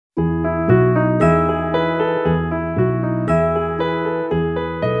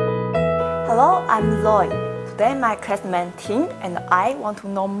I'm Zoe. Today my classmate Tim and I want to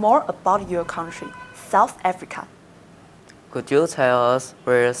know more about your country, South Africa. Could you tell us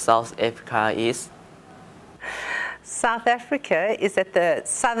where South Africa is? South Africa is at the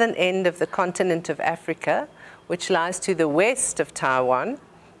southern end of the continent of Africa, which lies to the west of Taiwan.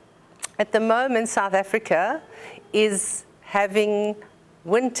 At the moment, South Africa is having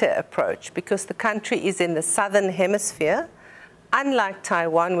winter approach because the country is in the southern hemisphere, unlike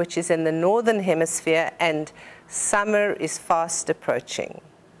Taiwan, which is in the northern hemisphere, and summer is fast approaching.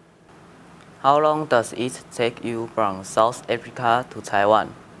 How long does it take you from South Africa to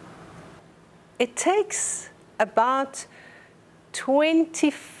Taiwan? It takes about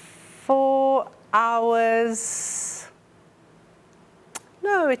 24 hours.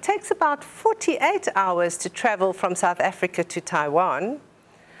 No, it takes about 48 hours to travel from South Africa to Taiwan.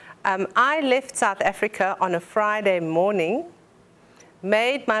 I left South Africa on a Friday morning,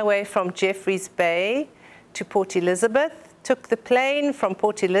 made my way from Jeffreys Bay to Port Elizabeth, took the plane from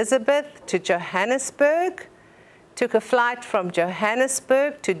Port Elizabeth to Johannesburg, took a flight from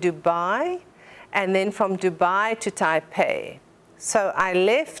Johannesburg to Dubai, and then from Dubai to Taipei. So I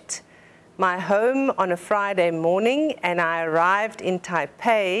left my home on a Friday morning and I arrived in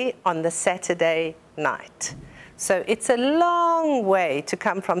Taipei on the Saturday night. So it's a long way to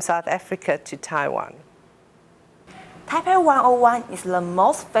come from South Africa to Taiwan. Taipei 101 is the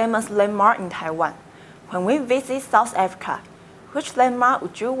most famous landmark in Taiwan. When we visit South Africa, which landmark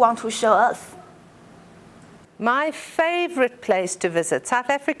would you want to show us? My favorite place to visit. South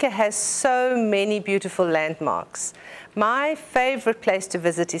Africa has so many beautiful landmarks. My favorite place to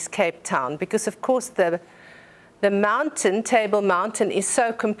visit is Cape Town because, of course, the mountain, Table Mountain, is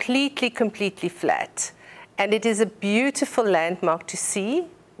so completely flat. And it is a beautiful landmark to see.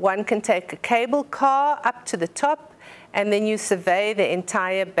 One can take a cable car up to the top and then you survey the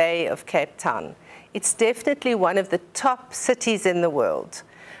entire Bay of Cape Town. It's definitely one of the top cities in the world.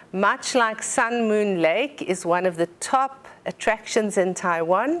 Much like Sun Moon Lake is one of the top attractions in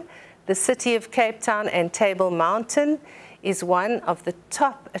Taiwan, the city of Cape Town and Table Mountain is one of the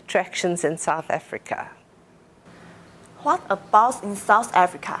top attractions in South Africa. What about in South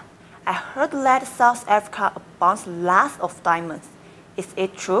Africa? I heard that South Africa abounds lots of diamonds. Is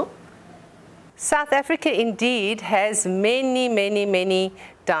it true? South Africa indeed has many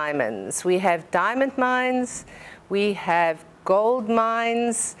diamonds. We have diamond mines, we have gold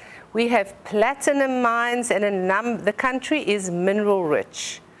mines, we have platinum mines, and the country is mineral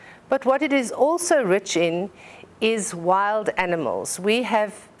rich. But what it is also rich in is wild animals. We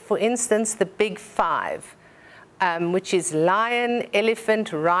have, for instance, the big five, which is lion,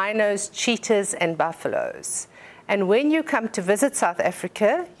 elephant, rhinos, cheetahs, and buffaloes. And when you come to visit South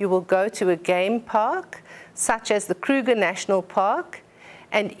Africa, you will go to a game park, such as the Kruger National Park,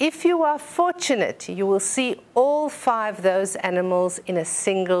 and if you are fortunate, you will see all five of those animals in a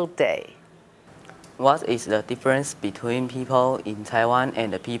single day. What is the difference between people in Taiwan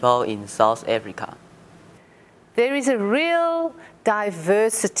and the people in South Africa? There is a real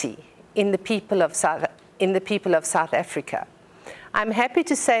diversity in the people of South Africa. I'm happy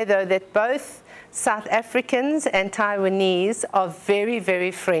to say, though, that both South Africans and Taiwanese are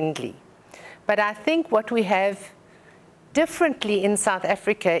very friendly. But I think what we have differently in South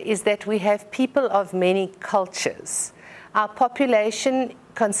Africa is that we have people of many cultures. Our population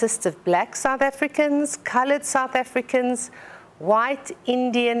consists of black South Africans, colored South Africans, white,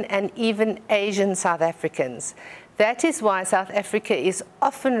 Indian, and even Asian South Africans. That is why South Africa is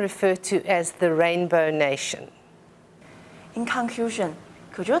often referred to as the Rainbow Nation. In conclusion,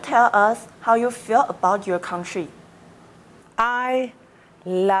 could you tell us how you feel about your country? I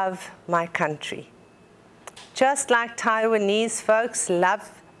love my country. Just like Taiwanese folks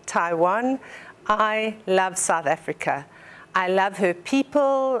love Taiwan, I love South Africa. I love her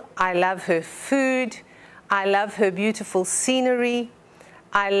people, I love her food, I love her beautiful scenery.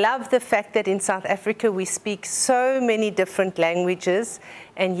 I love the fact that in South Africa we speak so many different languages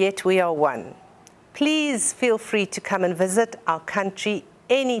and yet we are one. Please feel free to come and visit our country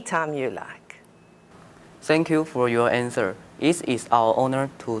anytime you like. Thank you for your answer. It is our honor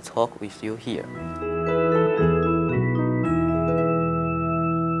to talk with you here.